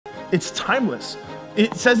it's timeless.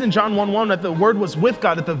 It says in John 1:1 that the Word was with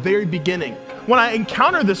God at the very beginning. When I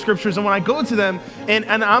encounter the scriptures and when I go to them and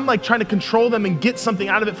I'm like trying to control them and get something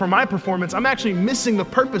out of it for my performance, I'm actually missing the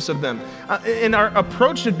purpose of them. And our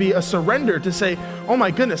approach should be a surrender to say, oh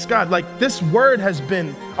my goodness, God, like this word has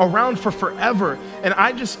been around for forever. And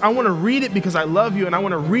I want to read it because I love you, and I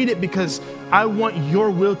want to read it because I want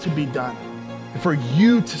your will to be done. And for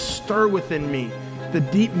you to stir within me the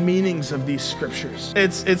deep meanings of these scriptures.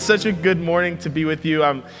 It's such a good morning to be with you.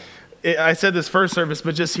 I said this first service,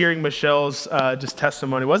 but just hearing Michelle's just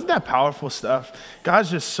testimony, wasn't that powerful stuff? God's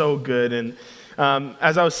just so good. And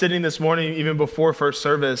as I was sitting this morning, even before first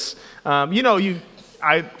service,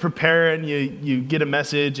 I prepare and you get a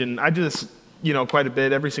message, and I do this, quite a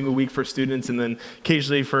bit every single week for students, and then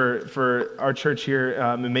occasionally for our church here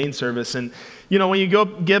in main service. And when you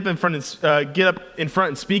get up in front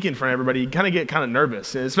and speak in front of everybody, you kind of get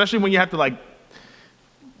nervous, especially when you have to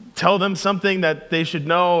tell them something that they should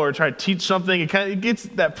know or try to teach something. It gets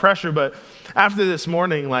that pressure. But after this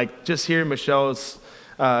morning, just hearing Michelle's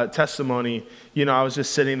testimony, I was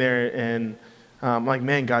just sitting there and I'm like,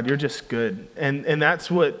 man, God, you're just good. And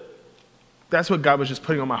that's what God was just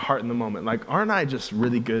putting on my heart in the moment. Aren't I just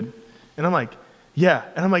really good? And I'm like, yeah.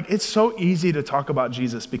 And I'm like, it's so easy to talk about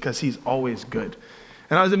Jesus because he's always good.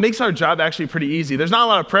 And it makes our job actually pretty easy. There's not a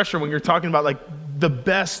lot of pressure when you're talking about the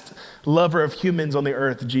best lover of humans on the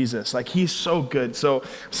earth, Jesus. He's so good. So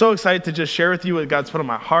excited to just share with you what God's put on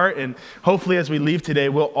my heart. And hopefully as we leave today,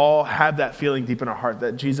 we'll all have that feeling deep in our heart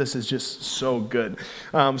that Jesus is just so good.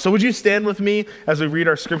 So would you stand with me as we read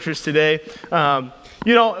our scriptures today?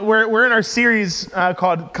 We're in our series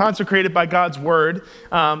called Consecrated by God's Word.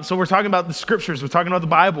 So we're talking about the scriptures. We're talking about the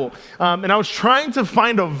Bible. And I was trying to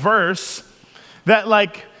find a verse that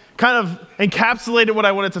kind of encapsulated what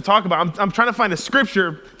I wanted to talk about. I'm trying to find a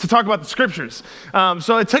scripture to talk about the scriptures.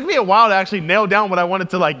 So it took me a while to actually nail down what I wanted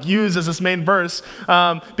to use as this main verse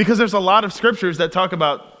because there's a lot of scriptures that talk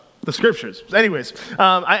about the scriptures. Anyways,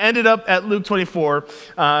 I ended up at Luke 24,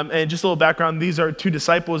 and just a little background, these are two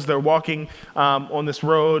disciples. They're walking on this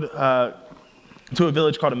road to a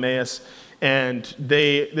village called Emmaus, and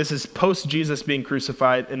this is post Jesus being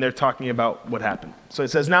crucified, and they're talking about what happened. So it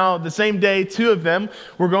says, now the same day, two of them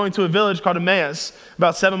were going to a village called Emmaus,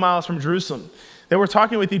 about 7 miles from Jerusalem. They were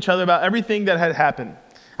talking with each other about everything that had happened.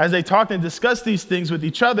 As they talked and discussed these things with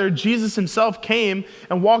each other, Jesus himself came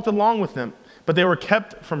and walked along with them, but they were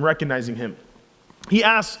kept from recognizing him. He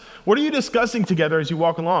asked, what are you discussing together as you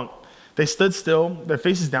walk along? They stood still, their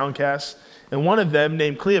faces downcast, and one of them,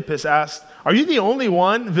 named Cleopas, asked, are you the only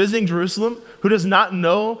one visiting Jerusalem who does not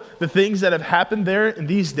know the things that have happened there in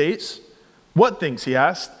these days? What things, he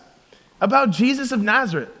asked. About Jesus of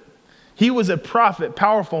Nazareth. He was a prophet,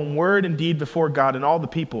 powerful in word and deed before God and all the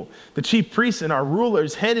people. The chief priests and our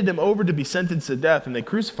rulers handed him over to be sentenced to death, and they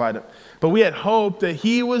crucified him. But we had hoped that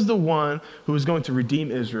he was the one who was going to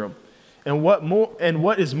redeem Israel. And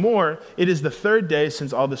what is more, it is the third day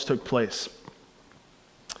since all this took place.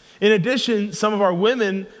 In addition, some of our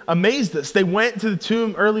women amazed us. They went to the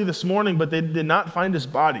tomb early this morning, but they did not find his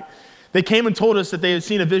body. They came and told us that they had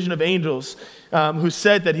seen a vision of angels who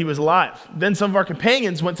said that he was alive. Then some of our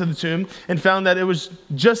companions went to the tomb and found that it was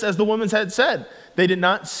just as the women had said. They did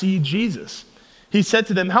not see Jesus. He said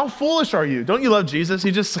to them, how foolish are you? Don't you love Jesus?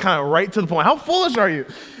 He just kind of right to the point. How foolish are you?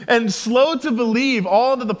 And slow to believe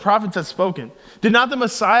all that the prophets have spoken. Did not the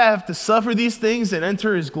Messiah have to suffer these things and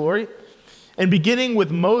enter his glory? And beginning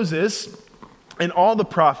with Moses and all the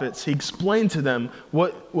prophets, he explained to them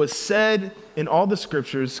what was said in all the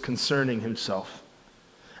scriptures concerning himself.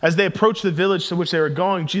 As they approached the village to which they were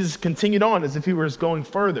going, Jesus continued on as if he was going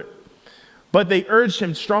further. But they urged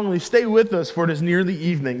him strongly, stay with us, for it is nearly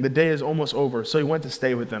evening. The day is almost over. So he went to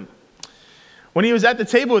stay with them. When he was at the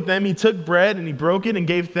table with them, he took bread and he broke it and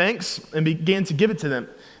gave thanks and began to give it to them.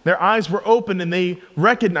 Their eyes were opened and they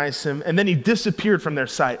recognized him, and then he disappeared from their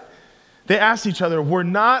sight. They asked each other, were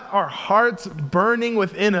not our hearts burning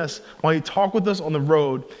within us while he talked with us on the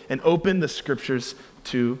road and opened the scriptures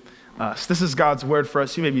to us? This is God's word for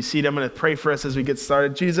us. You may be seated. I'm going to pray for us as we get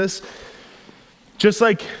started. Jesus, just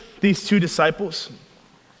like these two disciples,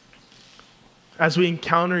 as we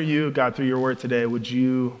encounter you, God, through your word today, would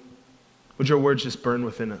your words just burn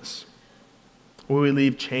within us? Will we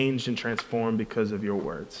leave changed and transformed because of your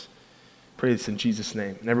words? Pray this in Jesus'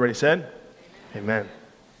 name. And everybody said, amen.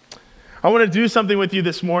 I want to do something with you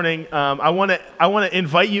this morning. I want to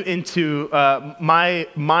invite you into my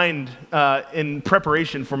mind in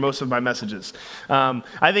preparation for most of my messages.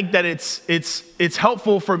 I think that it's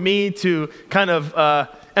helpful for me to kind of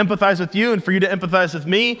empathize with you and for you to empathize with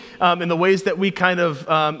me in the ways that we kind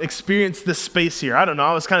of experience this space here. I don't know.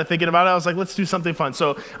 I was kind of thinking about it. I was like, let's do something fun.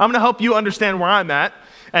 So I'm going to help you understand where I'm at,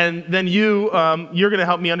 and then you're going to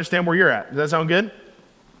help me understand where you're at. Does that sound good?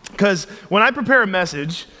 Because when I prepare a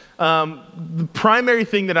message, the primary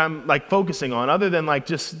thing that I'm like focusing on, other than like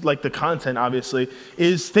just like the content, obviously,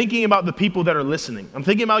 is thinking about the people that are listening. I'm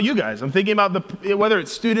thinking about you guys. I'm thinking about whether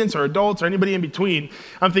it's students or adults or anybody in between.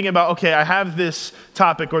 I'm thinking about, okay, I have this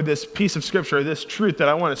topic or this piece of scripture or this truth that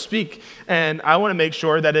I want to speak, and I want to make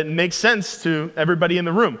sure that it makes sense to everybody in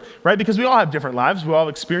the room, right? Because we all have different lives. We all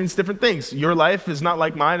experience different things. Your life is not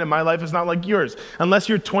like mine, and my life is not like yours. Unless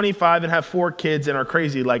you're 25 and have 4 kids and are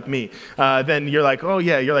crazy like me, then you're like, oh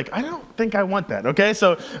yeah, you're like, I don't think I want that, okay?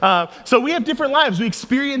 So we have different lives. We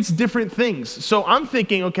experience different things. So I'm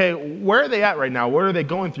thinking, okay, where are they at right now? What are they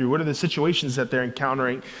going through? What are the situations that they're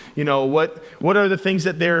encountering? You know, what are the things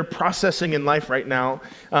that they're processing in life right now?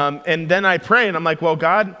 And then I pray, and I'm like, well,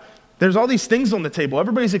 God, there's all these things on the table.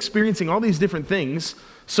 Everybody's experiencing all these different things.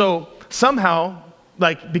 So somehow,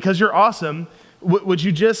 like, because you're awesome, would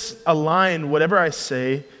you just align whatever I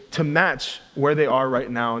say to match where they are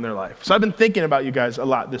right now in their life? So I've been thinking about you guys a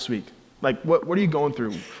lot this week. Like, what are you going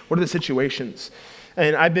through? What are the situations?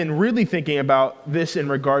 And I've been really thinking about this in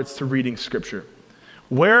regards to reading scripture.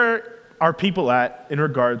 Where are people at in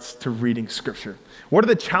regards to reading scripture? What are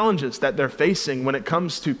the challenges that they're facing when it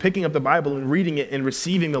comes to picking up the Bible and reading it and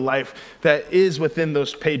receiving the life that is within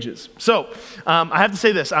those pages? So I have to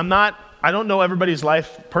say this. I don't know everybody's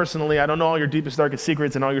life personally. I don't know all your deepest, darkest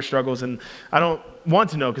secrets and all your struggles, and I don't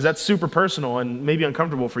want to know because that's super personal and maybe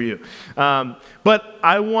uncomfortable for you. But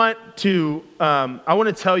I want to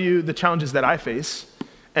tell you the challenges that I face,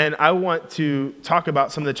 and I want to talk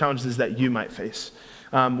about some of the challenges that you might face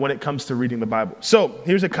when it comes to reading the Bible. So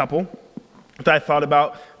here's a couple that I thought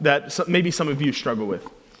about that maybe some of you struggle with.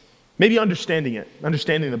 Maybe understanding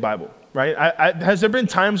the Bible, right? Has there been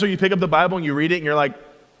times where you pick up the Bible and you read it and you're like,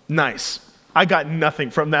 nice. I got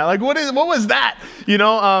nothing from that. Like, what was that? You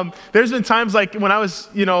know, there's been times like when I was,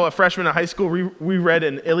 a freshman in high school, we read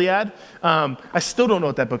an Iliad. I still don't know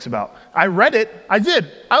what that book's about. I read it. I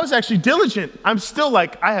did. I was actually diligent. I'm still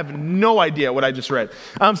like, I have no idea what I just read.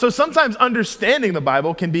 So sometimes understanding the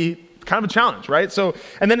Bible can be kind of a challenge, right? So,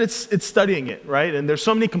 and then it's studying it, right? And there's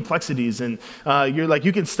so many complexities, and you're like,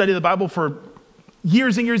 you can study the Bible for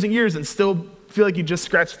years and years and years and still feel like you just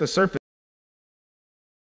scratched the surface.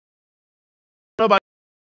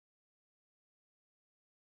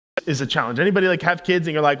 Is a challenge. Anybody like have kids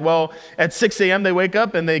and you're like, well, at 6 a.m. they wake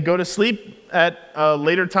up and they go to sleep at a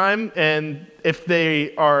later time, and if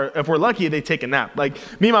we're lucky, they take a nap. Like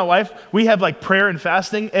me and my wife, we have like prayer and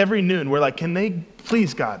fasting every noon. We're like, can they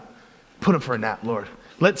please, God, put them for a nap, Lord?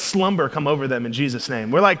 Let slumber come over them in Jesus'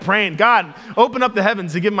 name. We're like praying, God, open up the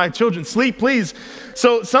heavens to give my children sleep, please.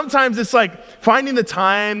 So sometimes it's like finding the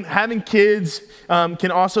time, having kids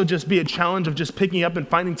can also just be a challenge of just picking up and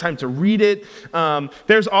finding time to read it.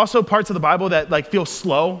 There's also parts of the Bible that like feel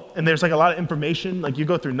slow, and there's like a lot of information. Like you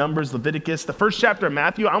go through Numbers, Leviticus, the first chapter of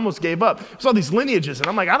Matthew, I almost gave up. There's all these lineages, and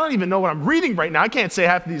I'm like, I don't even know what I'm reading right now. I can't say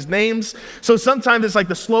half of these names. So sometimes it's like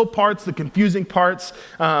the slow parts, the confusing parts.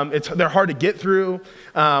 They're hard to get through.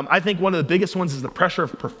 I think one of the biggest ones is the pressure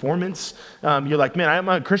of performance. You're like, man, I'm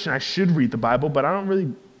a Christian. I should read the Bible, but I don't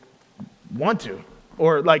really want to.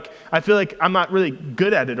 Or like, I feel like I'm not really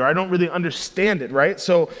good at it, or I don't really understand it, right?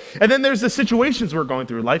 So, and then there's the situations we're going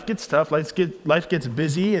through. Life gets tough, life gets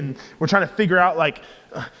busy, and we're trying to figure out like,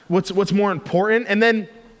 what's more important. And then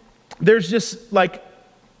there's just like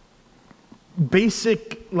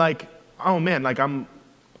basic, like, oh man, like I'm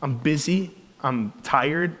busy, I'm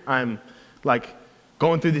tired, I'm like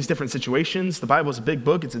going through these different situations. The Bible is a big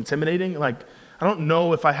book, it's intimidating. Like, I don't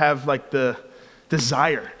know if I have like the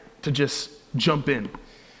desire to just jump in.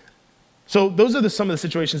 So those are some of the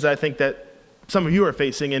situations that I think that some of you are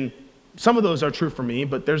facing, and some of those are true for me,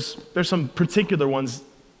 but there's some particular ones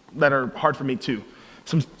that are hard for me too.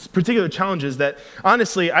 Some particular challenges that,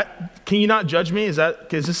 honestly, can you not judge me? Is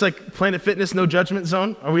this like Planet Fitness, no judgment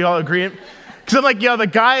zone? Are we all agreeing? Because I'm like, yeah, the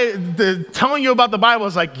guy telling you about the Bible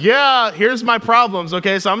is like, yeah, here's my problems,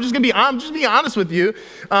 okay? So I'm just being honest with you.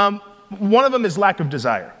 One of them is lack of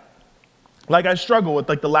desire. Like I struggle with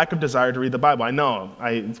like the lack of desire to read the Bible. I know,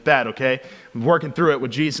 it's bad, okay? I'm working through it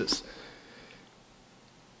with Jesus.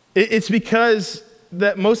 It's because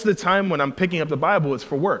that most of the time when I'm picking up the Bible, it's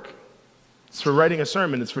for work. It's for writing a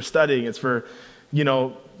sermon, it's for studying, it's for,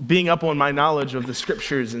 being up on my knowledge of the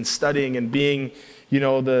scriptures and studying and being,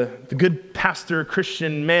 the good pastor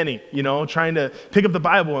Christian Manny, trying to pick up the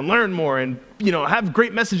Bible and learn more and, have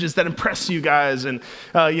great messages that impress you guys and,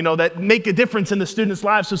 that make a difference in the students'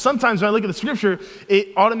 lives. So sometimes when I look at the scripture, it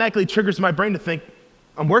automatically triggers my brain to think,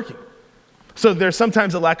 I'm working. So there's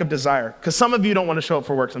sometimes a lack of desire, because some of you don't want to show up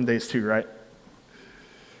for work some days too, right?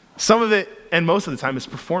 Some of it, and most of the time, is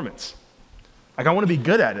performance. Like, I want to be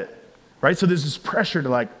good at it, right? So there's this pressure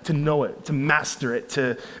to know it, to master it,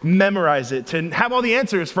 to memorize it, to have all the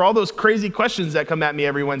answers for all those crazy questions that come at me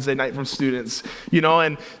every Wednesday night from students,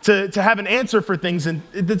 and to have an answer for things. And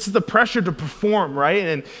it's the pressure to perform,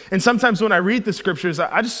 right? And sometimes when I read the scriptures,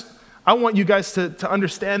 I want you guys to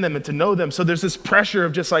understand them and to know them. So there's this pressure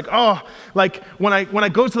of just when I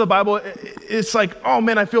go to the Bible, it's like, oh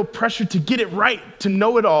man, I feel pressured to get it right, to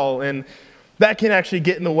know it all. And that can actually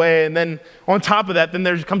get in the way. And then on top of that, then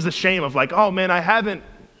there comes the shame of oh man, I haven't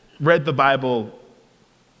read the Bible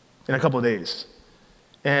in a couple of days.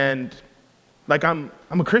 And I'm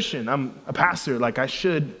a Christian, I'm a pastor, I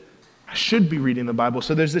should be reading the Bible.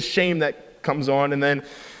 So there's this shame that comes on. And then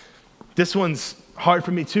this one's hard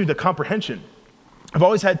for me too, the comprehension. I've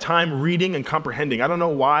always had time reading and comprehending. I don't know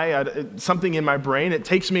why, something in my brain, it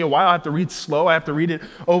takes me a while. I have to read slow. I have to read it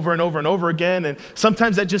over and over and over again. And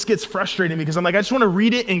sometimes that just gets frustrating because I'm I just want to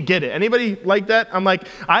read it and get it. Anybody like that?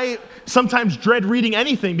 I sometimes dread reading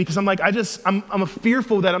anything because I'm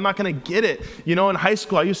fearful that I'm not going to get it. In high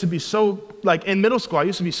school, I used to be so, in middle school, I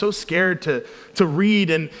used to be so scared to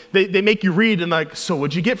read, and they make you read and so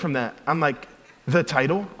what'd you get from that? I'm the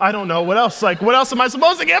title? I don't know. What else? What else am I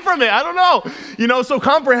supposed to get from it? I don't know. So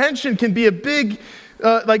comprehension can be a big,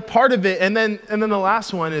 part of it. And then the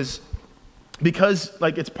last one is because,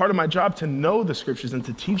 it's part of my job to know the scriptures and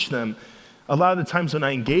to teach them. A lot of the times when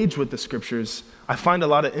I engage with the scriptures, I find a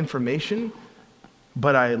lot of information,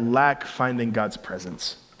 but I lack finding God's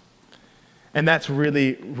presence. And that's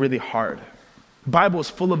really, really hard. The Bible is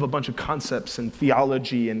full of a bunch of concepts and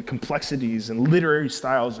theology and complexities and literary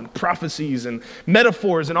styles and prophecies and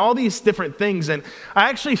metaphors and all these different things. And I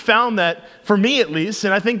actually found that, for me at least,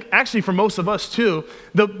 and I think actually for most of us too,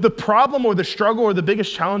 the problem or the struggle or the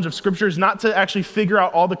biggest challenge of Scripture is not to actually figure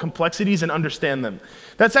out all the complexities and understand them.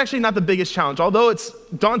 That's actually not the biggest challenge. Although it's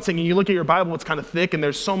daunting and you look at your Bible, it's kind of thick and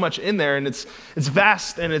there's so much in there and it's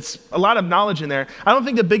vast and it's a lot of knowledge in there. I don't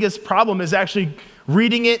think the biggest problem is actually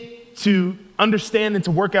reading it to understand and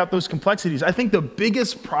to work out those complexities. I think the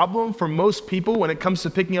biggest problem for most people when it comes to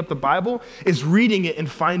picking up the Bible is reading it and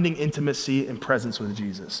finding intimacy and presence with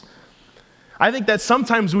Jesus. I think that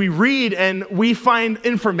sometimes we read and we find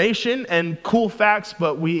information and cool facts,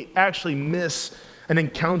 but we actually miss an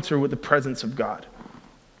encounter with the presence of God.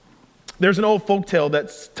 There's an old folktale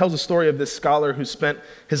that tells a story of this scholar who spent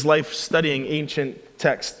his life studying ancient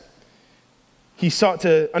text. He sought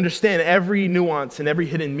to understand every nuance and every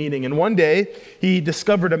hidden meaning. And one day, he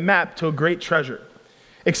discovered a map to a great treasure.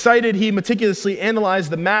 Excited, he meticulously analyzed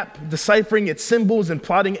the map, deciphering its symbols and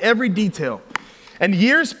plotting every detail. And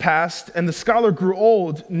years passed, and the scholar grew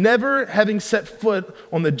old, never having set foot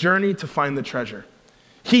on the journey to find the treasure.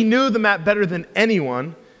 He knew the map better than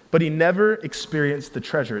anyone, but he never experienced the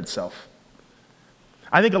treasure itself.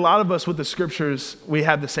 I think a lot of us with the scriptures, we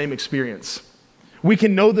have the same experience. We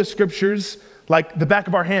can know the scriptures like the back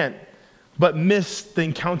of our hand, but miss the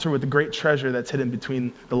encounter with the great treasure that's hidden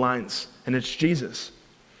between the lines, and it's Jesus.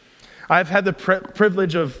 I've had the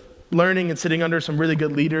privilege of learning and sitting under some really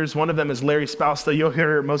good leaders. One of them is Larry Spousta. You'll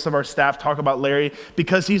hear most of our staff talk about Larry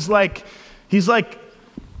because he's like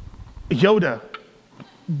Yoda,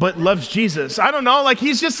 but loves Jesus. I don't know,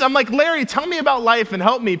 I'm like, Larry, tell me about life and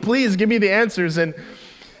help me. Please give me the answers. And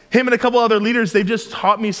him and a couple other leaders, they've just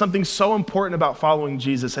taught me something so important about following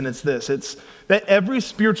Jesus, and it's this. It's that every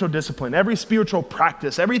spiritual discipline, every spiritual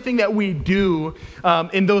practice, everything that we do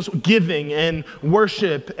in those giving and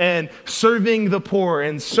worship and serving the poor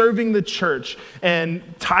and serving the church and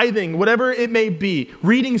tithing, whatever it may be,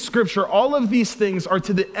 reading scripture, all of these things are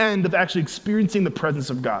to the end of actually experiencing the presence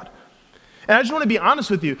of God. And I just want to be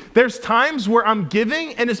honest with you. There's times where I'm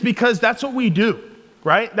giving, and it's because that's what we do.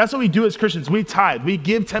 Right? That's what we do as Christians. We tithe. We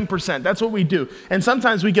give 10%. That's what we do. And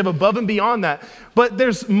sometimes we give above and beyond that. But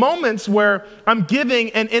there's moments where I'm giving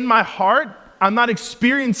and in my heart, I'm not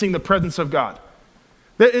experiencing the presence of God.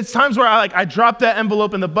 It's times where I drop that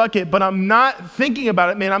envelope in the bucket, but I'm not thinking about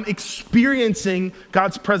it, man. I'm experiencing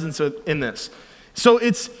God's presence in this. So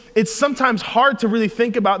it's sometimes hard to really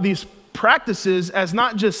think about these practices as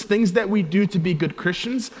not just things that we do to be good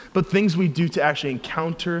Christians, but things we do to actually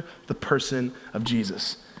encounter the person of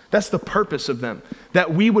Jesus. That's the purpose of them,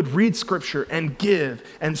 that we would read scripture and give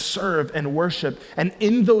and serve and worship. And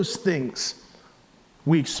in those things,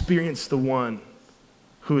 we experience the one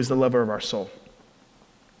who is the lover of our soul.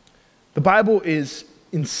 The Bible is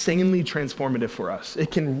insanely transformative for us.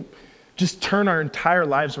 It can just turn our entire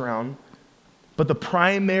lives around. But the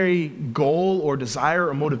primary goal or desire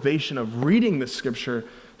or motivation of reading this scripture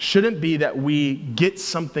shouldn't be that we get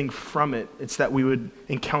something from it. It's that we would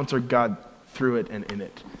encounter God through it and in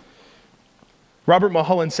it. Robert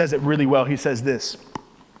Mulholland says it really well. He says this: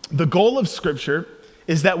 the goal of scripture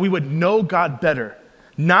is that we would know God better,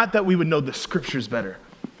 not that we would know the scriptures better.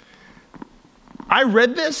 I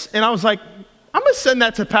read this and I was like, I'm going to send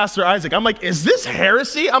that to Pastor Isaac. I'm like, is this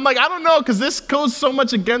heresy? I'm like, I don't know, because this goes so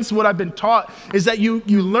much against what I've been taught, is that you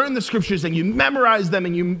learn the scriptures and you memorize them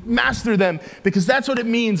and you master them, because that's what it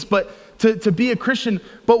means, but to be a Christian.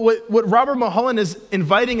 But what Robert Mulholland is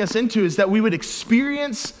inviting us into is that we would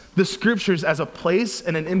experience the scriptures as a place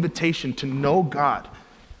and an invitation to know God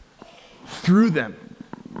through them.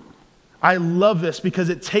 I love this because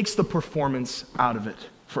it takes the performance out of it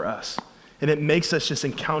for us. And it makes us just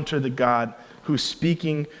encounter the God who's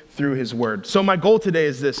speaking through his word. So my goal today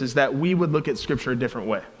is this, is that we would look at scripture a different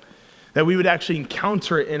way. That we would actually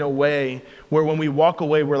encounter it in a way where when we walk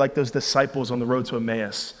away, we're like those disciples on the road to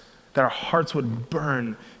Emmaus. That our hearts would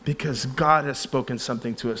burn because God has spoken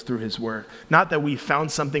something to us through his word. Not that we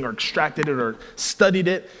found something or extracted it or studied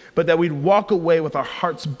it, but that we'd walk away with our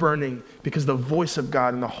hearts burning because the voice of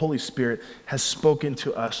God and the Holy Spirit has spoken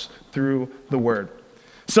to us through the word.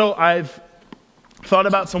 So I've thought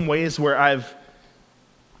about some ways where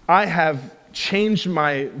I have changed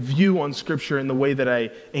my view on scripture in the way that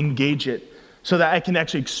I engage it so that I can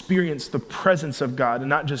actually experience the presence of God and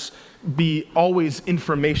not just be always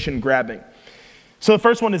information grabbing. So the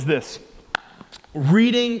first one is this: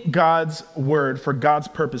 reading God's word for God's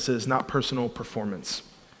purposes, not personal performance.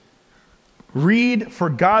 Read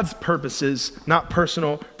for God's purposes, not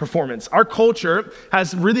personal performance. Our culture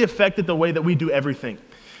has really affected the way that we do everything.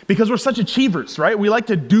 Because we're such achievers, right? We like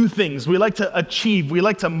to do things. We like to achieve. We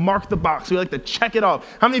like to mark the box. We like to check it off.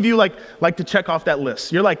 How many of you like to check off that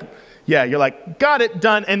list? You're like, yeah, you're like, got it,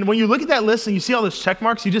 done. And when you look at that list and you see all those check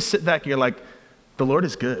marks, you just sit back and you're like, the Lord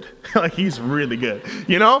is good. Like, he's really good,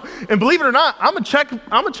 you know? And believe it or not, I'm a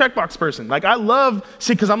checkbox person. Like, I love,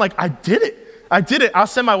 because I'm like, I did it. I'll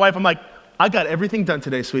send my wife, I'm like, I got everything done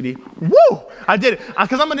today, sweetie. Woo! I did it.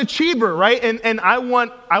 Because I'm an achiever, right? And I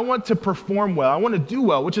want to perform well. I want to do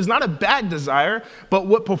well, which is not a bad desire, but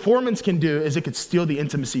what performance can do is it could steal the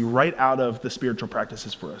intimacy right out of the spiritual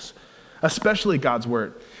practices for us, especially God's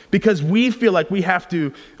word. Because we feel like we have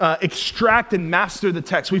to extract and master the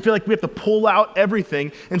text. We feel like we have to pull out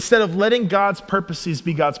everything instead of letting God's purposes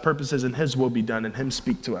be God's purposes and his will be done and him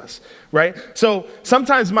speak to us, right? So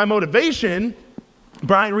sometimes my motivation,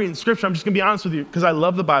 Brian, reading scripture, I'm just going to be honest with you, because I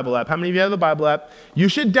love the Bible app. How many of you have the Bible app? You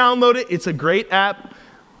should download it. It's a great app.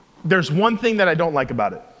 There's one thing that I don't like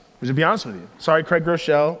about it. I'm to be honest with you. Sorry, Craig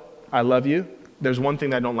Rochelle. I love you. There's one thing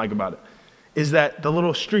that I don't like about it. Is that the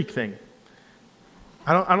little streak thing.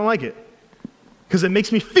 I don't like it. Because it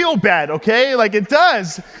makes me feel bad, okay? Like, it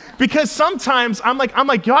does. Because sometimes I'm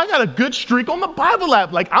like, yo, I got a good streak on the Bible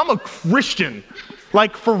app. Like, I'm a Christian.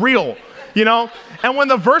 Like, for real. You know? And when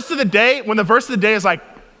the verse of the day is like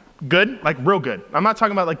good, like real good. I'm not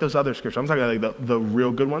talking about like those other scriptures. I'm talking about like the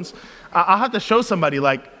real good ones. I'll have to show somebody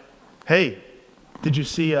like, hey, did you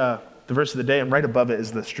see the verse of the day? And right above it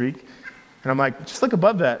is the streak. And I'm like, just look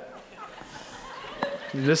above that.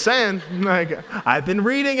 I'm just saying, like, I've been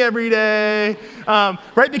reading every day,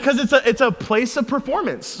 right? Because it's a place of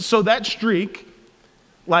performance. So that streak,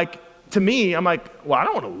 like, to me, I'm like, well, I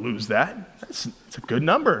don't want to lose that. It's a good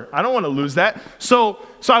number. I don't want to lose that. So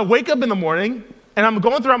I wake up in the morning and I'm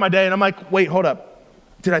going throughout my day and I'm like, wait, hold up.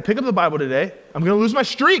 Did I pick up the Bible today? I'm going to lose my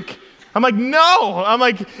streak. I'm like, no. I'm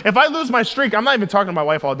like, if I lose my streak, I'm not even talking to my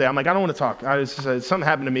wife all day. I'm like, I don't want to talk. Something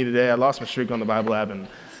happened to me today. I lost my streak on the Bible app.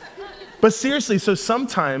 But seriously, so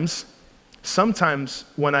sometimes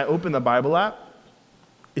when I open the Bible app,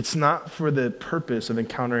 it's not for the purpose of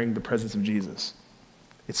encountering the presence of Jesus.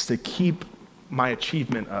 It's to keep my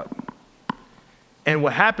achievement up. And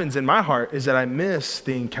what happens in my heart is that I miss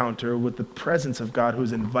the encounter with the presence of God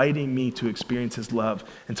who's inviting me to experience his love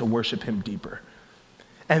and to worship him deeper.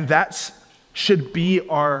 And that should be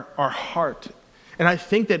our heart. And I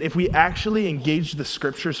think that if we actually engage the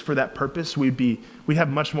scriptures for that purpose, we'd have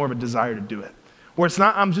much more of a desire to do it. Where it's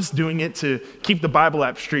not, I'm just doing it to keep the Bible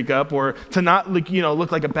app streak up or to not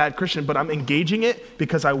look like a bad Christian, but I'm engaging it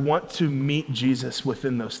because I want to meet Jesus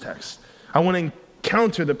within those texts. I want to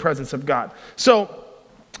encounter the presence of God. So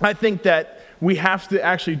I think that we have to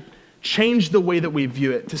actually change the way that we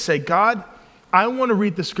view it to say, God, I want to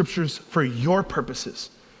read the scriptures for your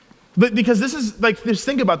purposes. But because this is like, just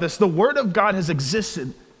think about this. The word of God has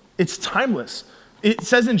existed. It's timeless. It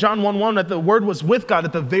says in John 1:1 that the word was with God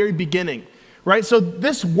at the very beginning, right? So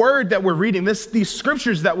this word that we're reading, these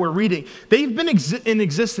scriptures that we're reading, they've been in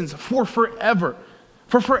existence for forever.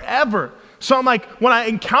 So I'm like, when I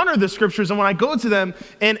encounter the scriptures and when I go to them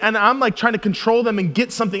and I'm like trying to control them and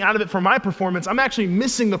get something out of it for my performance, I'm actually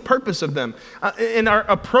missing the purpose of them. And our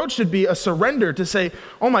approach should be a surrender to say,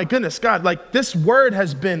 oh my goodness, God, like this word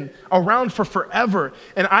has been around for forever.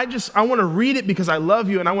 And I want to read it because I love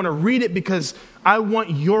you, and I want to read it because I want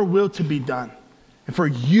your will to be done and for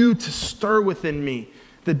you to stir within me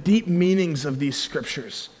the deep meanings of these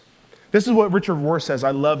scriptures. This is what Richard Rohr says.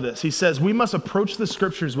 I love this. He says, we must approach the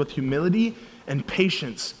scriptures with humility and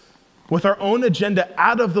patience, with our own agenda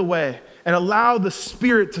out of the way, and allow the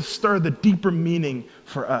Spirit to stir the deeper meaning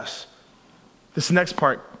for us. This next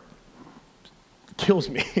part kills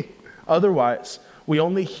me. Otherwise, we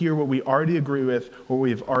only hear what we already agree with or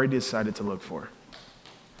we've already decided to look for.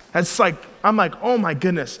 That's like, I'm like, oh my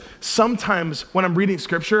goodness. Sometimes when I'm reading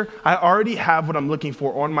scripture, I already have what I'm looking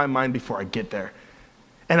for on my mind before I get there.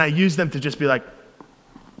 And I use them to just be like,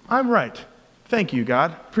 I'm right. Thank you,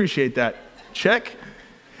 God. Appreciate that. Check.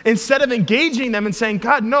 Instead of engaging them and saying,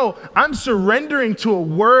 God, no, I'm surrendering to a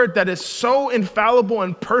word that is so infallible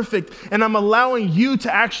and perfect, and I'm allowing you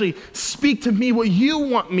to actually speak to me what you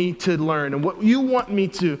want me to learn and what you want me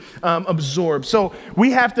to absorb. So we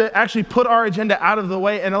have to actually put our agenda out of the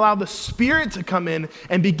way and allow the Spirit to come in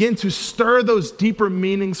and begin to stir those deeper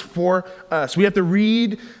meanings for us. We have to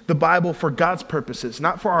read the Bible for God's purposes,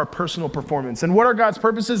 not for our personal performance. And what are God's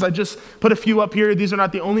purposes? I just put a few up here. These are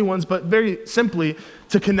not the only ones, but very simply,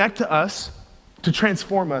 to connect to us, to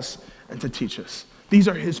transform us, and to teach us. These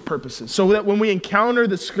are his purposes. So that when we encounter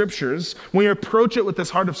the scriptures, when we approach it with this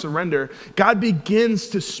heart of surrender, God begins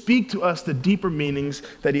to speak to us the deeper meanings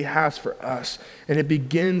that he has for us. And it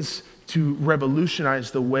begins to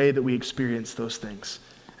revolutionize the way that we experience those things.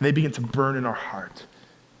 And they begin to burn in our heart.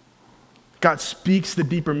 God speaks the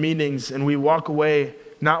deeper meanings, and we walk away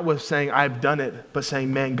not with saying, I've done it, but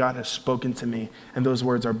saying, man, God has spoken to me, and those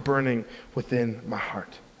words are burning within my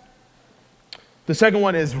heart. The second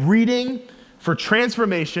one is reading for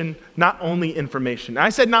transformation, not only information. I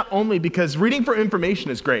said not only because reading for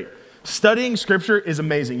information is great. Studying scripture is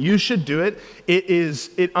amazing. You should do it.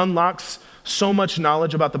 It unlocks so much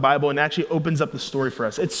knowledge about the Bible and actually opens up the story for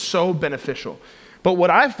us. It's so beneficial. But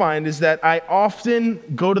what I find is that I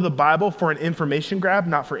often go to the Bible for an information grab,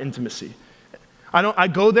 not for intimacy. I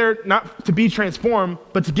go there not to be transformed,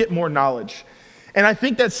 but to get more knowledge. And I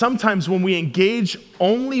think that sometimes when we engage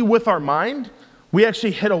only with our mind, we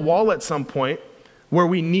actually hit a wall at some point where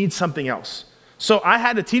we need something else. So I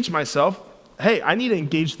had to teach myself, hey, I need to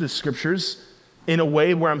engage the scriptures in a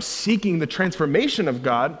way where I'm seeking the transformation of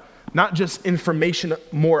God, not just information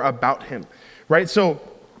more about him, right? So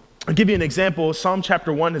I'll give you an example. Psalm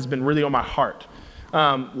chapter 1 has been really on my heart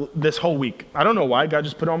this whole week. I don't know why. God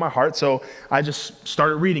just put it on my heart, so I just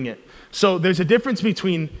started reading it. So there's a difference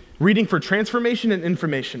between reading for transformation and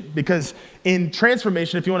information, because in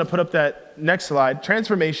transformation, if you want to put up that next slide,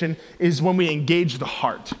 transformation is when we engage the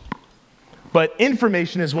heart. But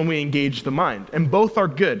information is when we engage the mind, and both are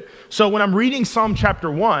good. So when I'm reading Psalm chapter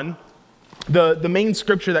 1, the main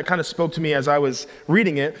scripture that kind of spoke to me as I was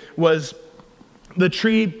reading it was, the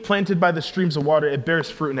tree planted by the streams of water, it bears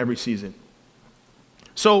fruit in every season.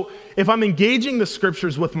 So if I'm engaging the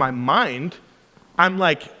scriptures with my mind, I'm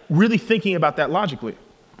like really thinking about that logically.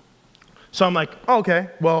 So I'm like, oh, okay,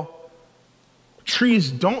 well,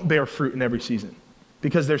 trees don't bear fruit in every season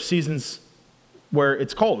because there's seasons where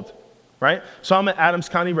it's cold, right? So I'm an Adams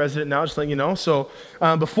County resident now, just letting you know. So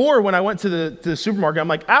before, when I went to the supermarket, I'm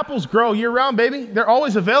like, apples grow year-round, baby. They're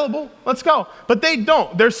always available. Let's go. But they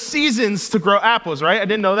don't. There's seasons to grow apples, right? I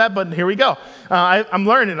didn't know that, but here we go. I'm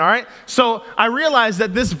learning, all right? So I realized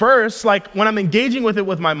that this verse, like when I'm engaging with it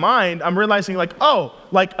with my mind, I'm realizing like, oh,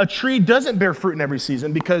 like a tree doesn't bear fruit in every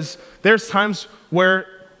season because there's times where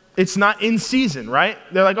it's not in season, right?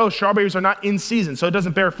 They're like, oh, strawberries are not in season, so it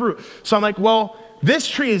doesn't bear fruit. So I'm like, well, this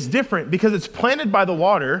tree is different because it's planted by the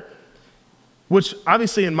water, which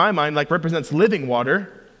obviously in my mind like represents living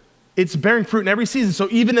water. It's bearing fruit in every season. So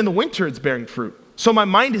even in the winter, it's bearing fruit. So my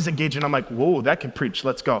mind is engaging. I'm like, whoa, that can preach.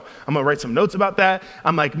 Let's go. I'm going to write some notes about that.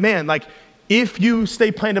 I'm like, man, like if you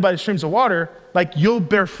stay planted by the streams of water, like you'll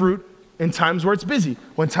bear fruit in times where it's busy,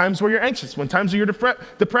 when times where you're anxious, when times where you're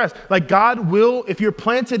depressed. Like God will, if you're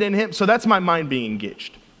planted in him. So that's my mind being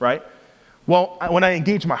engaged, right? Well, when I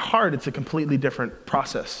engage my heart, it's a completely different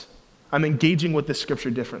process. I'm engaging with the scripture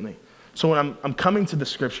differently. So when I'm coming to the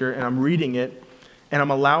scripture and I'm reading it, And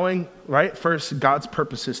I'm allowing, right, first God's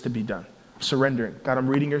purposes to be done. Surrendering. God, I'm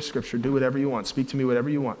reading your scripture. Do whatever you want. Speak to me whatever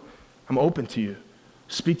you want. I'm open to you.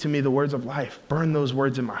 Speak to me the words of life. Burn those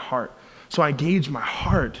words in my heart. So I engage my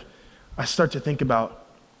heart. I start to think about,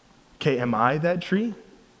 okay, am I that tree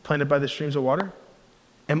planted by the streams of water?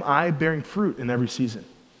 Am I bearing fruit in every season?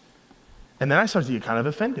 And then I start to get kind of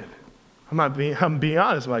offended. I'm being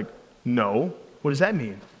honest. I'm like, no. What does that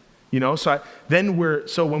mean?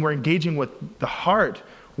 So when we're engaging with the heart,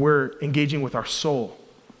 we're engaging with our soul.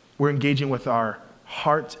 We're engaging with our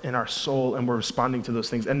heart and our soul, and we're responding to those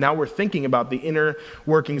things. And now we're thinking about the inner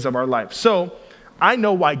workings of our life. So I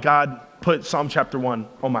know why God put Psalm chapter 1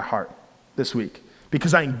 on my heart this week,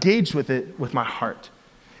 because I engaged with it with my heart.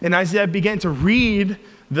 And as I began to read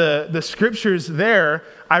the scriptures there,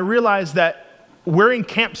 I realized that we're in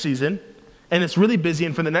camp season, and it's really busy,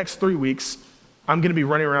 and for the next 3 weeks, I'm going to be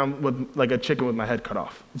running around with like a chicken with my head cut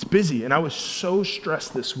off. It's busy, and I was so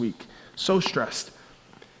stressed this week, so stressed.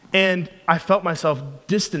 And I felt myself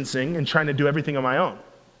distancing and trying to do everything on my own.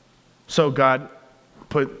 So God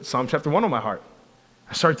put Psalm chapter 1 on my heart.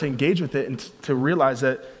 I started to engage with it and to realize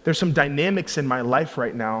that there's some dynamics in my life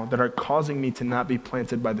right now that are causing me to not be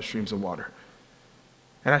planted by the streams of water.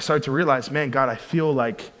 And I started to realize, man, God, I feel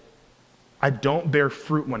like I don't bear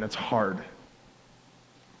fruit when it's hard.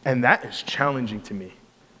 And that is challenging to me.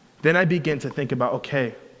 Then I begin to think about,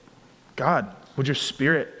 okay, God, would your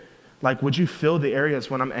spirit, would you fill the areas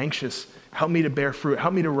when I'm anxious? Help me to bear fruit.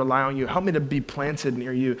 Help me to rely on you. Help me to be planted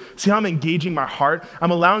near you. See how I'm engaging my heart? I'm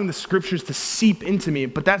allowing the scriptures to seep into me,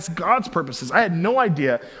 but that's God's purposes. I had no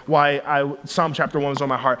idea why Psalm chapter 1 was on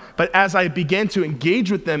my heart. But as I began to engage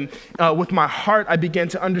with them with my heart, I began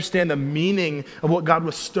to understand the meaning of what God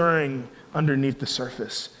was stirring underneath the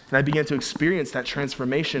surface. And I began to experience that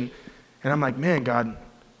transformation. And I'm like, man, God,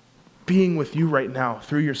 being with you right now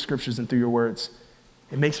through your scriptures and through your words,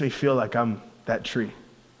 it makes me feel like I'm that tree.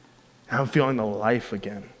 And I'm feeling the life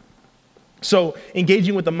again. So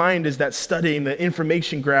engaging with the mind is that studying, the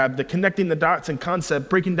information grab, the connecting the dots and concept,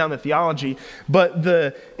 breaking down the theology. But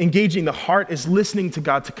the engaging the heart is listening to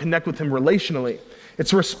God to connect with him relationally.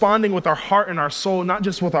 It's responding with our heart and our soul, not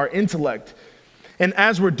just with our intellect. And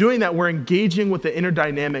as we're doing that, we're engaging with the inner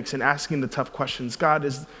dynamics and asking the tough questions. God,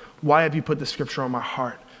 why have you put the scripture on my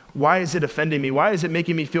heart? Why is it offending me? Why is it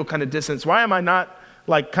making me feel kind of distance? Why am I not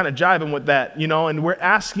kind of jiving with that, And we're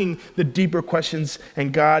asking the deeper questions,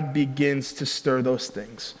 and God begins to stir those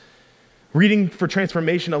things. Reading for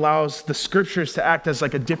transformation allows the scriptures to act as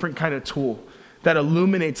a different kind of tool that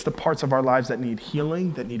illuminates the parts of our lives that need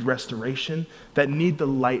healing, that need restoration, that need the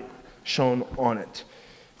light shone on it.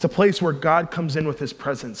 It's a place where God comes in with his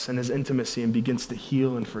presence and his intimacy and begins to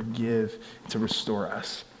heal and forgive and to restore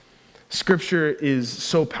us. Scripture is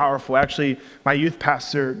so powerful. Actually, my youth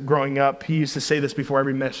pastor growing up, he used to say this before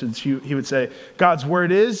every message. He would say, God's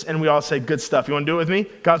word is, and we all say good stuff. You want to do it with me?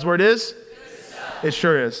 God's word is? Good stuff. It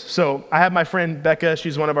sure is. So I have my friend Becca.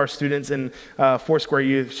 She's one of our students in Foursquare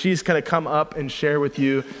Youth. She's going to come up and share with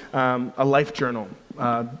you a life journal.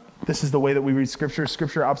 This is the way that we read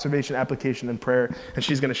scripture, observation, application, and prayer. And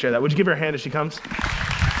she's going to share that. Would you give her a hand as she comes?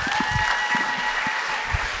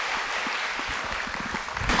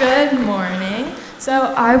 Good morning.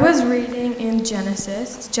 So I was reading in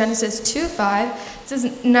Genesis 2:5. It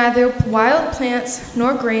says, neither wild plants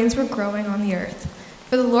nor grains were growing on the earth,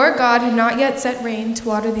 for the Lord God had not yet sent rain to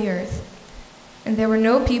water the earth, and there were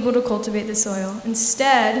no people to cultivate the soil.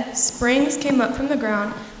 Instead, springs came up from the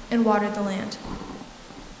ground and watered the land.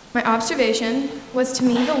 My observation was, to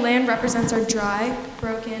me, the land represents our dry,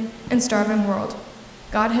 broken, and starving world.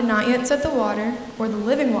 God had not yet sent the water, or the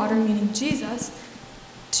living water, meaning Jesus,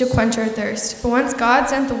 to quench our thirst. But once God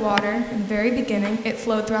sent the water in the very beginning, it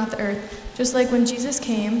flowed throughout the earth. Just like when Jesus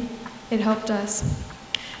came, it helped us.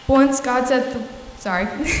 But once God sent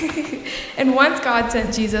once God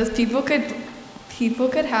sent Jesus, people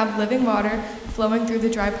could have living water flowing through the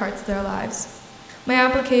dry parts of their lives. My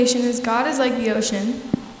application is, God is like the ocean,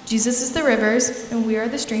 Jesus is the rivers, and we are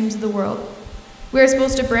the streams of the world. We are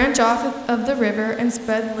supposed to branch off of the river and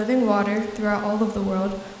spread living water throughout all of the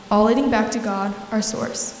world, all leading back to God, our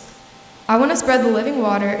source. I want to spread the living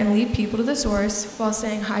water and lead people to the source while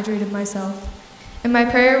staying hydrated myself. And my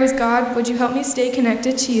prayer was, God, would you help me stay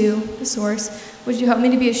connected to you, the source? Would you help me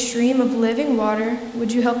to be a stream of living water?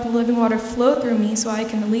 Would you help the living water flow through me so I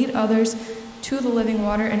can lead others to the living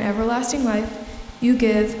water and everlasting life you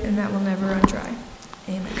give, and that will never run dry.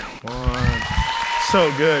 Amen. Come on.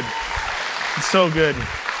 So good. It's so good.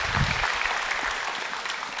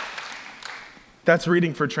 That's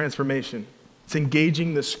reading for transformation. It's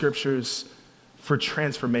engaging the scriptures for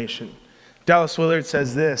transformation. Dallas Willard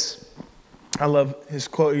says this: I love his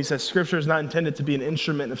quote. He says, Scripture is not intended to be an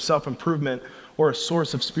instrument of self-improvement or a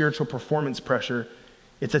source of spiritual performance pressure.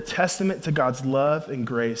 It's a testament to God's love and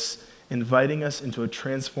grace, inviting us into a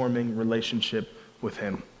transforming relationship with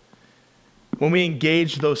him. When we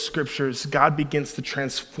engage those scriptures, God begins to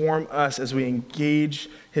transform us as we engage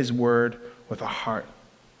his word with a heart,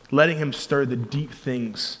 letting him stir the deep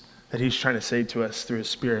things that he's trying to say to us through his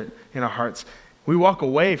Spirit in our hearts. We walk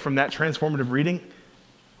away from that transformative reading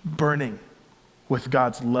burning with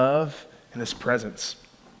God's love and his presence.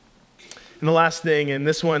 And the last thing, and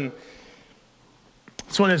this one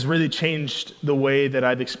has really changed the way that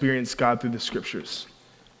I've experienced God through the scriptures.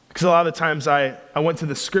 Because a lot of the times I went to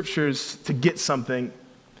the scriptures to get something,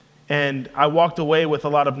 and I walked away with a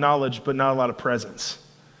lot of knowledge, but not a lot of presence.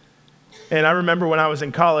 And I remember when I was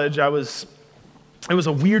in college, it was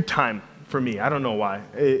a weird time for me. I don't know why.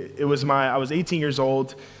 I was 18 years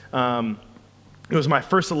old. It was my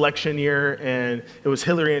first election year, and it was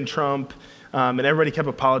Hillary and Trump, and everybody kept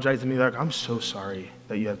apologizing to me. They're like, I'm so sorry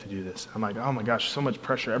that you have to do this. I'm like, oh my gosh, so much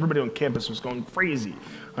pressure. Everybody on campus was going crazy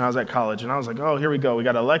when I was at college, and I was like, oh, here we go. We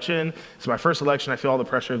got an election. It's my first election. I feel all the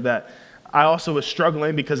pressure of that. I also was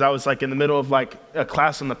struggling because I was like in the middle of like a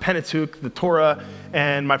class on the Pentateuch, the Torah,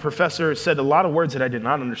 and my professor said a lot of words that I did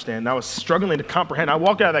not understand. I was struggling to comprehend. I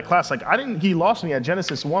walked out of that class like, he lost me at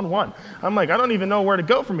Genesis 1:1. I'm like, I don't even know where to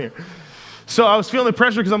go from here. So I was feeling the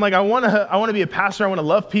pressure because I'm like, I want to be a pastor. I want to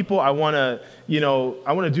love people. I want to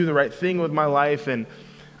do the right thing with my life. And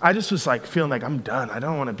I just was like feeling like I'm done. I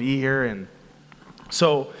don't want to be here. And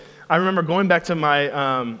so I remember going back to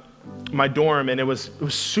my dorm, and it was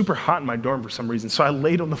super hot in my dorm for some reason. So I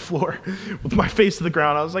laid on the floor with my face to the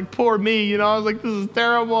ground. I was like, poor me, I was like, this is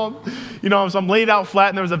terrible. So I'm laid out flat,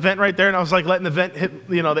 and there was a vent right there, and I was like letting the vent hit,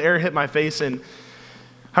 the air hit my face. And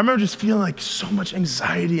I remember just feeling like so much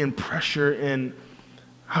anxiety and pressure, and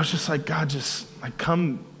I was just like, God, just like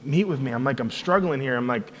come meet with me. I'm like, I'm struggling here. I'm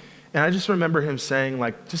like, and I just remember him saying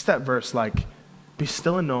like, just that verse, like, be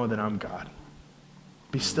still and know that I'm God.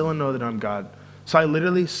 Be still and know that I'm God. So I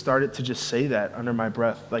literally started to just say that under my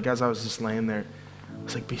breath, like as I was just laying there. I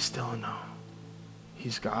was like, be still and know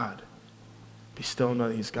he's God. Be still and know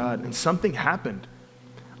that he's God. And something happened.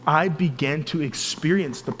 I began to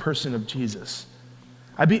experience the person of Jesus.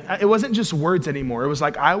 It wasn't just words anymore. It was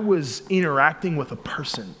like I was interacting with a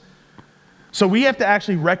person. So we have to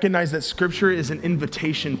actually recognize that Scripture is an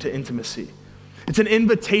invitation to intimacy. It's an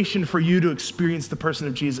invitation for you to experience the person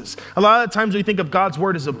of Jesus. A lot of times we think of God's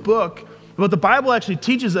Word as a book, but the Bible actually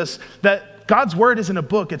teaches us that God's Word isn't a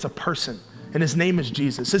book, it's a person, and his name is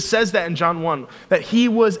Jesus. It says that in John 1, that he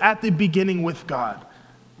was at the beginning with God,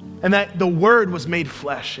 and that the Word was made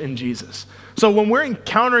flesh in Jesus. So when we're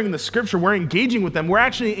encountering the Scripture, we're engaging with them. We're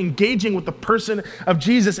actually engaging with the person of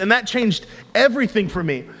Jesus, and that changed everything for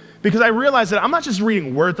me because I realized that I'm not just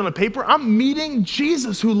reading words on a paper. I'm meeting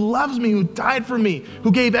Jesus who loves me, who died for me,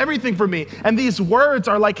 who gave everything for me, and these words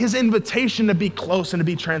are like his invitation to be close and to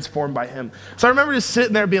be transformed by him. So I remember just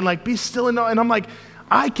sitting there being like, be still and know, and I'm like,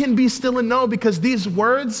 I can be still and know because these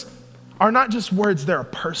words are not just words, they're a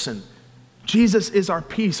person. Jesus is our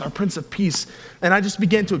peace, our Prince of Peace. And I just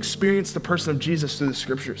began to experience the person of Jesus through the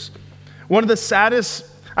Scriptures. One of the saddest,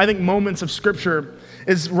 I think, moments of Scripture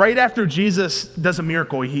is right after Jesus does a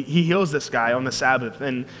miracle. He heals this guy on the Sabbath.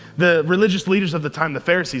 And the religious leaders of the time, the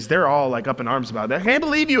Pharisees, they're all like up in arms about that. I can't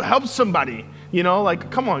believe you helped somebody. Like,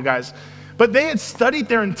 come on, guys. But they had studied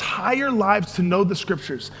their entire lives to know the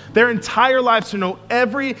Scriptures. Their entire lives to know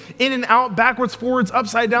every in and out, backwards, forwards,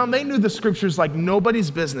 upside down. They knew the Scriptures like nobody's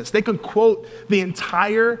business. They could quote the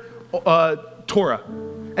entire Torah.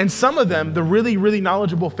 And some of them, the really, really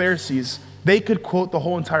knowledgeable Pharisees, they could quote the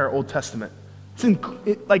whole entire Old Testament.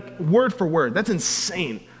 Like word for word. That's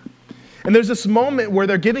insane. And there's this moment where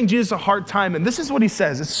they're giving Jesus a hard time, and this is what he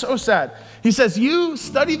says. It's so sad. He says, you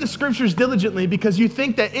study the Scriptures diligently because you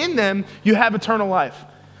think that in them you have eternal life.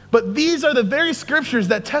 But these are the very Scriptures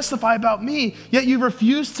that testify about me, yet you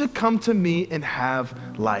refuse to come to me and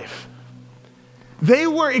have life. They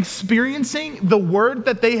were experiencing the word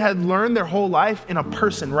that they had learned their whole life in a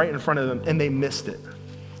person right in front of them, and they missed it.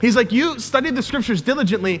 He's like, you studied the Scriptures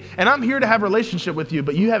diligently, and I'm here to have a relationship with you,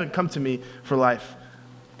 but you haven't come to me for life.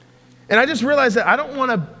 And I just realized that I don't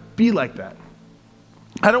want to be like that.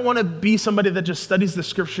 I don't want to be somebody that just studies the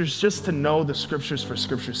Scriptures just to know the Scriptures for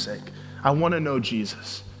Scripture's sake. I want to know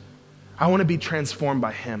Jesus. I want to be transformed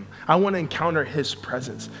by him. I want to encounter his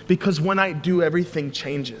presence because when I do, everything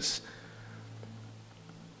changes.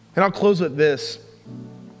 And I'll close with this.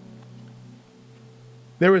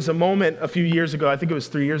 There was a moment a few years ago, I think it was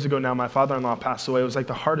 3 years ago now, my father-in-law passed away. It was like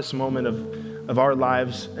the hardest moment of our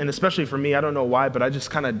lives, and especially for me, I don't know why, but I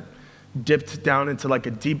just kind of dipped down into like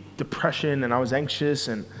a deep depression, and I was anxious,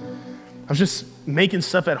 and I was just making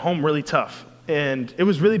stuff at home really tough. And it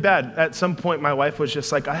was really bad. At some point, my wife was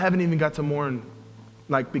just like, I haven't even got to mourn,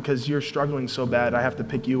 like, because you're struggling so bad, I have to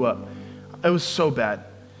pick you up. It was so bad.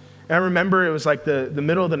 And I remember it was like the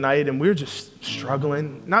middle of the night, and we were just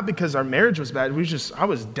struggling, not because our marriage was bad, I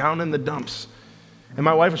was down in the dumps. And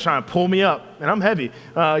my wife was trying to pull me up, and I'm heavy,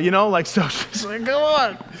 so she's like, come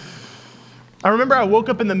on. I remember I woke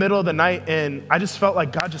up in the middle of the night, and I just felt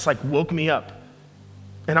like God just like woke me up.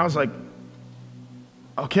 And I was like,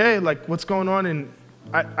 okay, like what's going on? And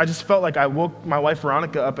I just felt like I woke my wife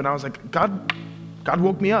Veronica up, and I was like, God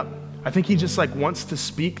woke me up. I think he just like wants to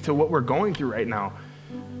speak to what we're going through right now.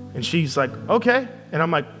 And she's like, okay. And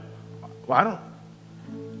I'm like, well,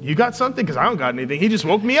 you got something? Because I don't got anything. He just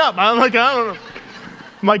woke me up. I'm like, I don't know.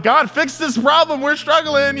 I'm like, God, fix this problem. We're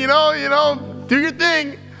struggling, do your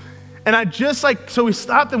thing. And I just so we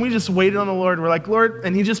stopped and we just waited on the Lord. We're like, Lord,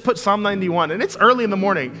 and he just put Psalm 91. And it's early in the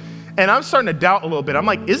morning. And I'm starting to doubt a little bit. I'm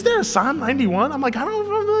like, is there a Psalm 91? I'm like, I don't know if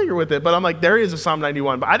I'm familiar with it. But I'm like, there is a Psalm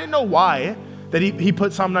 91. But I didn't know why that he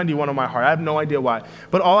put Psalm 91 on my heart. I have no idea why.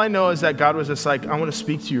 But all I know is that God was just like, I want to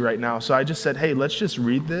speak to you right now. So I just said, hey, let's just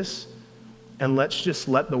read this. And let's just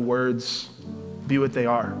let the words be what they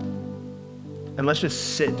are. And let's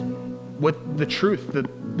just sit with the truth,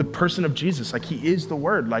 the person of Jesus. Like, he is the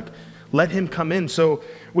word. Like, let him come in. So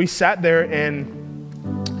we sat there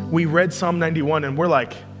and we read Psalm 91, and we're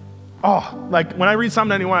like, oh, like when I read Psalm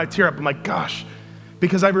 91, I tear up. I'm like, gosh,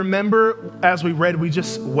 because I remember as we read, we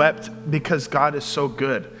just wept because God is so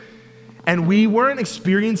good. And we weren't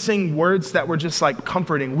experiencing words that were just like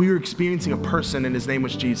comforting. We were experiencing a person, and his name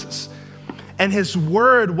was Jesus. And his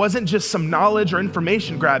word wasn't just some knowledge or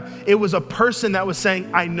information grab. It was a person that was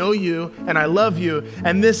saying, I know you and I love you,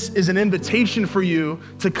 and this is an invitation for you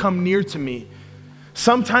to come near to me.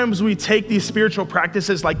 Sometimes we take these spiritual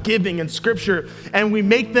practices like giving and scripture, and we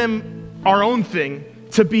make them our own thing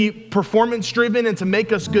to be performance driven and to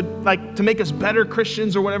make us good, like to make us better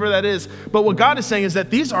Christians or whatever that is. But what God is saying is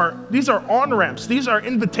that these are on-ramps. These are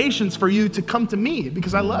invitations for you to come to me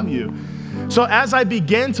because I love you. So as I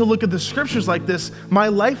began to look at the scriptures like this, my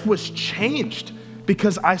life was changed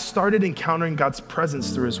because I started encountering God's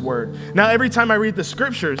presence through his word. Now, every time I read the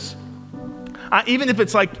scriptures, even if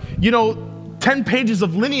it's like, 10 pages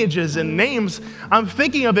of lineages and names, I'm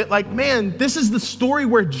thinking of it like, man, this is the story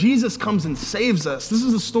where Jesus comes and saves us. This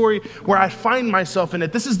is the story where I find myself in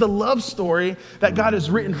it. This is the love story that God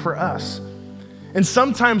has written for us. And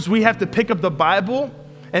sometimes we have to pick up the Bible,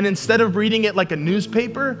 and instead of reading it like a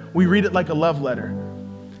newspaper, we read it like a love letter.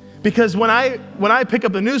 Because when I pick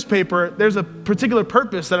up a newspaper, there's a particular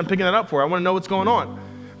purpose that I'm picking it up for. I want to know what's going on.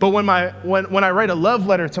 But when I write a love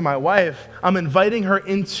letter to my wife, I'm inviting her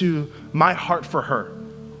into my heart for her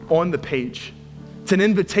on the page. It's an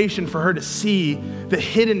invitation for her to see the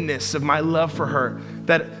hiddenness of my love for her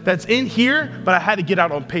that's in here, but I had to get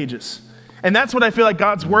out on pages. And that's what I feel like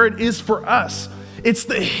God's word is for us. It's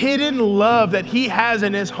the hidden love that he has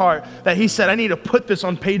in his heart that he said, I need to put this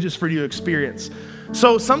on pages for you to experience.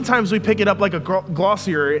 So sometimes we pick it up like a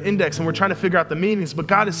glossier or index and we're trying to figure out the meanings, but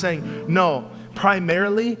God is saying, no,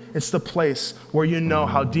 primarily it's the place where you know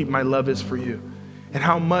how deep my love is for you and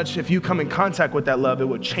how much if you come in contact with that love, it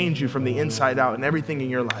would change you from the inside out and everything in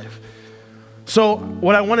your life. So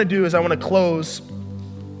what I want to do is I want to close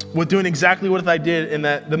with doing exactly what I did in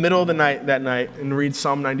the middle of the night that night and read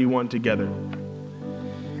Psalm 91 together.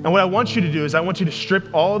 And what I want you to do is I want you to strip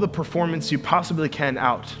all the performance you possibly can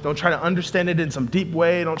out. Don't try to understand it in some deep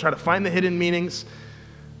way. Don't try to find the hidden meanings.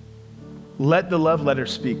 Let the love letter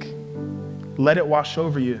speak. Let it wash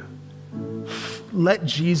over you. Let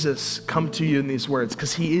Jesus come to you in these words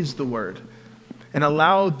because he is the word. And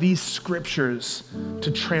allow these scriptures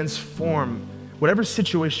to transform whatever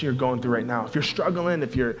situation you're going through right now. If you're struggling,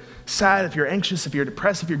 if you're sad, if you're anxious, if you're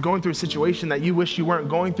depressed, if you're going through a situation that you wish you weren't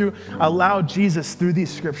going through, allow Jesus through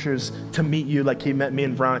these scriptures to meet you like he met me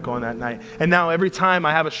and Veronica on that night. And now every time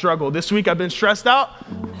I have a struggle, this week I've been stressed out,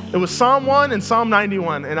 it was Psalm 1 and Psalm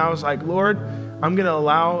 91. And I was like, Lord, I'm gonna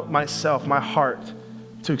allow myself, my heart,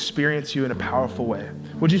 to experience you in a powerful way.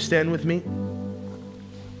 Would you stand with me?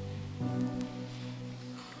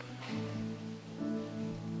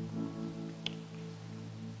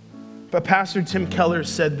 But Pastor Tim Keller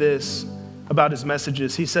said this about his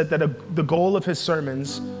messages. He said that the goal of his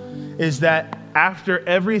sermons is that after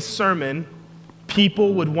every sermon,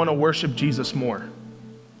 people would want to worship Jesus more.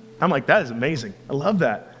 I'm like, that is amazing. I love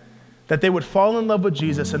that. That they would fall in love with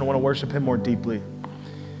Jesus and want to worship him more deeply.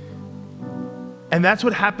 And that's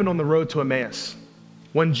what happened on the road to Emmaus.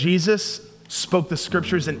 When Jesus spoke the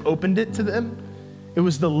scriptures and opened it to them, It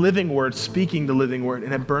was the living word speaking the living word,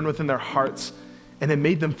 and it burned within their hearts, and it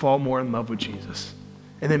made them fall more in love with Jesus.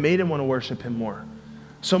 And it made them want to worship him more.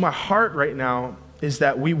 So my heart right now is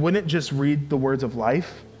that we wouldn't just read the words of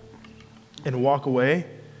life and walk away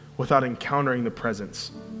without encountering the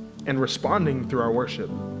presence and responding through our worship.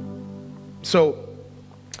 So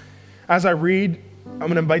as I read, I'm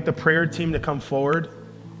going to invite the prayer team to come forward.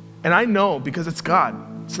 And I know, because it's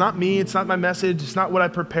God. It's not me. It's not my message. It's not what I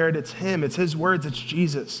prepared. It's him. It's his words. It's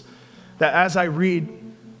Jesus. That as I read,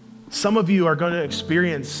 some of you are going to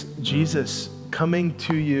experience Jesus coming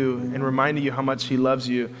to you and reminding you how much he loves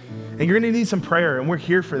you. And you're going to need some prayer, and we're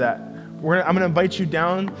here for that. I'm going to invite you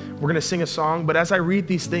down. We're going to sing a song. But as I read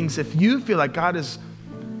these things, if you feel like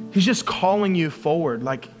he's just calling you forward,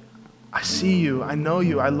 like, I see you, I know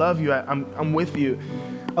you, I love you, I'm with you.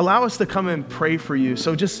 Allow us to come and pray for you.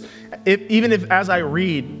 So just, even if as I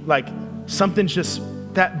read, like something's just,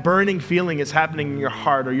 that burning feeling is happening in your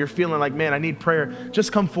heart, or you're feeling like, man, I need prayer,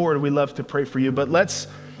 just come forward. We love to pray for you. But let's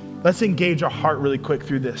engage our heart really quick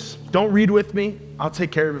through this. Don't read with me. I'll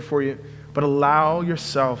take care of it for you. But allow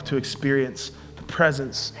yourself to experience the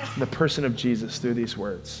presence and the person of Jesus through these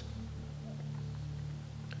words.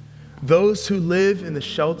 Those who live in the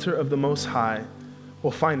shelter of the Most High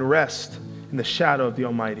will find rest in the shadow of the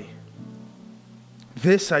Almighty.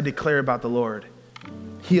 This I declare about the Lord.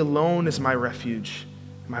 He alone is my refuge,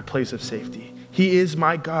 my place of safety. He is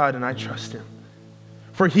my God, and I trust him.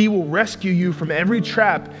 For he will rescue you from every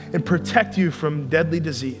trap and protect you from deadly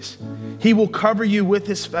disease. He will cover you with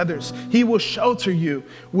his feathers. He will shelter you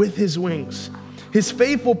with his wings. His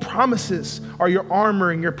faithful promises are your armor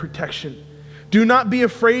and your protection. Do not be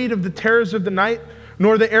afraid of the terrors of the night,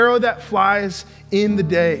 nor the arrow that flies in the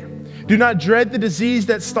day. Do not dread the disease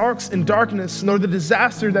that stalks in darkness, nor the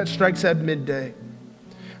disaster that strikes at midday.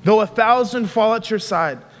 Though 1,000 fall at your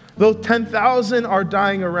side, though 10,000 are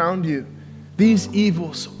dying around you, these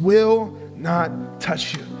evils will not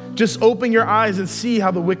touch you. Just open your eyes and see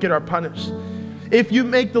how the wicked are punished. If you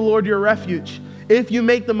make the Lord your refuge, if you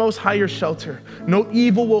make the Most High your shelter, no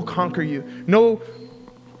evil will conquer you.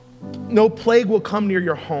 No plague will come near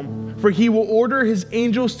your home, for he will order his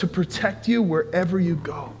angels to protect you wherever you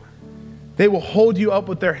go. They will hold you up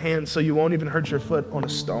with their hands so you won't even hurt your foot on a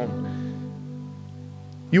stone.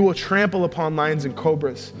 You will trample upon lions and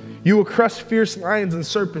cobras. You will crush fierce lions and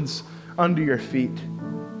serpents under your feet.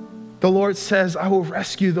 The Lord says, I will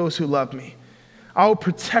rescue those who love me. I will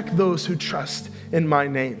protect those who trust in my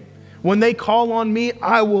name. When they call on me,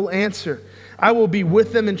 I will answer. I will be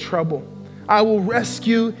with them in trouble. I will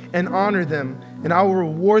rescue and honor them, and I will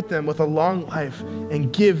reward them with a long life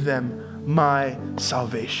and give them my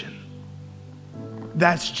salvation.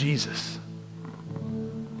 That's Jesus.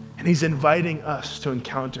 And he's inviting us to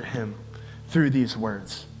encounter him through these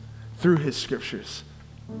words, through his scriptures.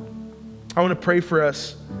 I want to pray for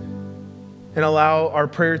us and allow our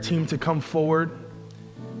prayer team to come forward.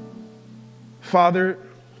 Father,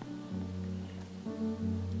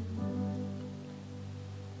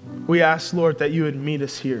 we ask, Lord, that you would meet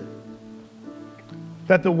us here.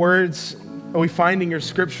 That the words that we find in your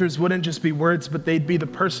scriptures wouldn't just be words, but they'd be the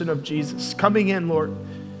person of Jesus coming in, Lord,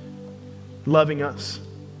 loving us.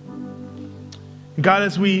 God,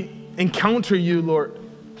 as we encounter you, Lord,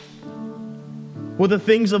 will the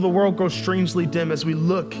things of the world grow strangely dim as we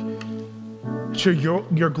look at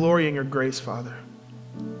your glory and your grace, Father?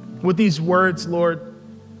 Would these words, Lord,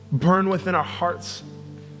 burn within our hearts?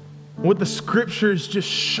 Would the scriptures just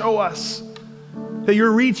show us that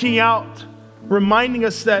you're reaching out, reminding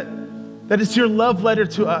us that it's your love letter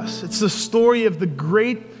to us. It's the story of the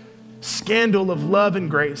great scandal of love and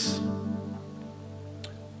grace.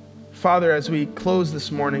 Father, as we close this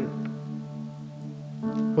morning,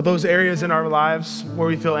 with those areas in our lives where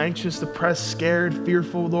we feel anxious, depressed, scared,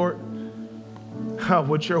 fearful, Lord,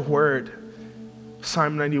 would your word,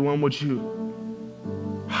 Psalm 91, would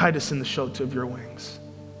you hide us in the shelter of your wings?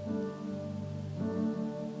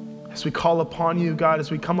 As we call upon you, God, as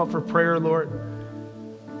we come up for prayer, Lord,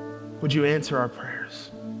 would you answer our prayers?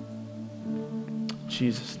 In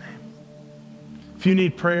Jesus' name. If you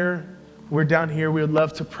need prayer, we're down here. We would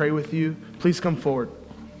love to pray with you. Please come forward.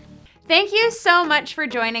 Thank you so much for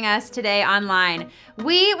joining us today online.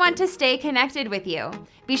 We want to stay connected with you.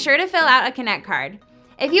 Be sure to fill out a Connect card.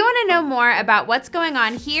 If you want to know more about what's going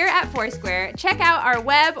on here at Foursquare, check out our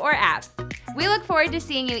web or app. We look forward to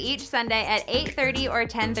seeing you each Sunday at 8:30 or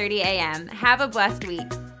 10:30 a.m. Have a blessed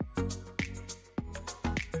week.